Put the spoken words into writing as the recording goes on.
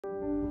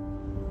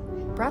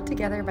Brought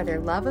together by their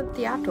love of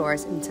the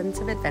outdoors and sense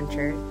of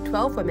adventure,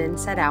 12 women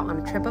set out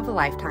on a trip of a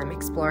lifetime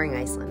exploring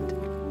Iceland.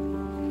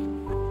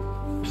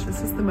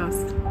 This is the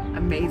most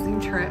amazing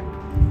trip.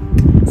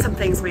 Some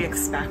things we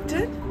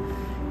expected,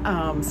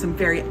 some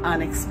very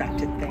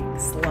unexpected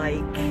things,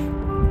 like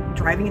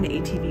driving an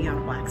ATV on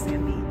a black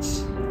sand beach.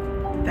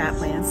 That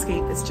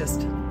landscape is just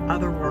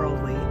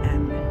otherworldly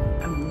and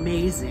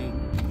amazing.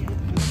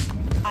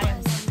 I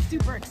am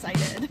super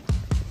excited.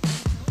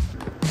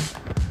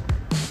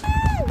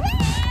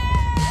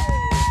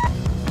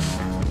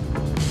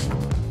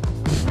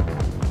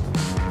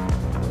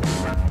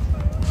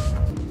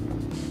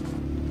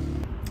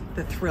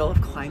 The thrill of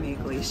climbing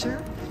a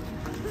glacier.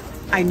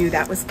 I knew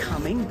that was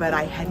coming, but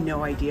I had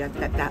no idea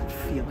that that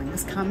feeling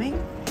was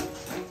coming.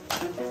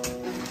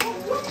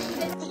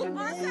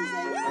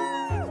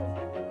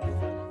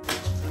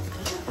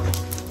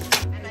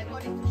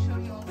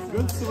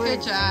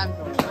 Good job.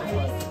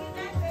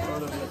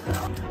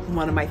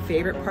 One of my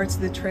favorite parts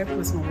of the trip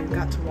was when we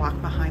got to walk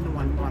behind the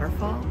one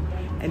waterfall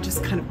and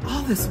just kind of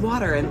all this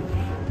water,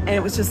 and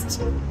it was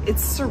just,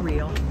 it's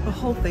surreal. The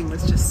whole thing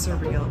was just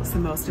surreal. It was the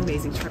most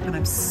amazing trip, and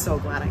I'm so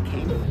glad I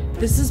came.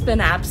 This has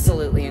been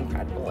absolutely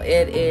incredible.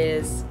 It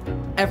is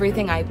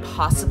everything I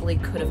possibly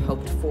could have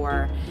hoped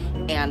for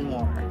and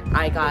more.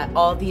 I got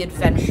all the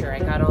adventure, I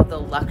got all the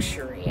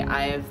luxury.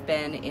 I've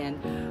been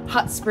in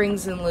hot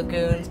springs and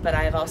lagoons, but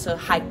I've also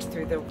hiked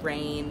through the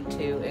rain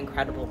to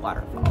incredible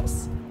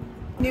waterfalls.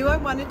 Knew I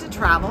wanted to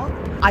travel.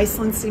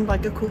 Iceland seemed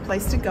like a cool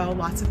place to go.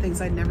 Lots of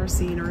things I'd never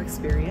seen or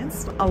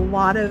experienced. A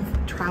lot of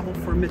travel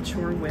for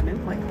mature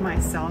women like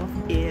myself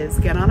is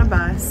get on a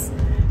bus,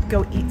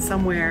 go eat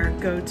somewhere,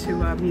 go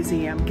to a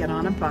museum, get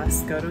on a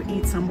bus, go to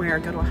eat somewhere,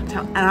 go to a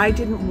hotel. And I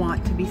didn't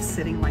want to be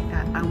sitting like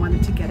that. I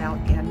wanted to get out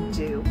and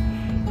do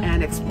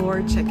and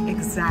explore, check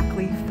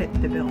exactly fit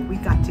the bill. We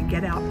got to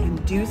get out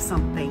and do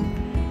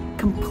something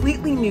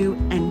completely new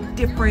and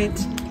different,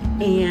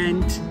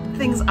 and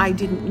things I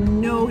didn't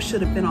know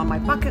should have been on my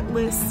bucket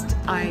list,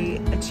 I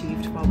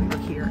achieved while we were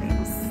here.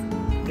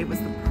 It was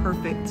the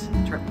perfect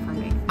trip for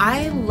me.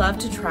 I love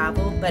to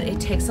travel, but it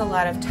takes a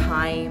lot of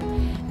time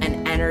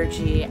and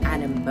energy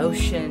and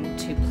emotion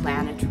to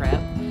plan a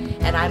trip.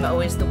 And I'm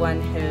always the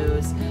one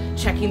who's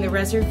checking the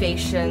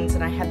reservations,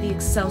 and I have the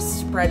Excel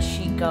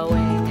spreadsheet going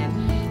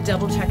and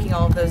double checking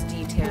all of those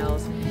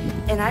details.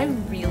 And I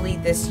really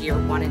this year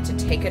wanted to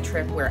take a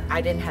trip where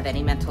I didn't have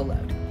any mental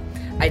load.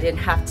 I didn't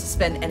have to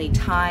spend any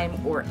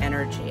time or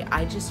energy.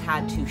 I just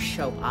had to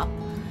show up,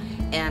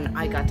 and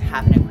I got to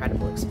have an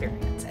incredible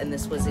experience, and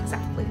this was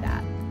exactly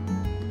that.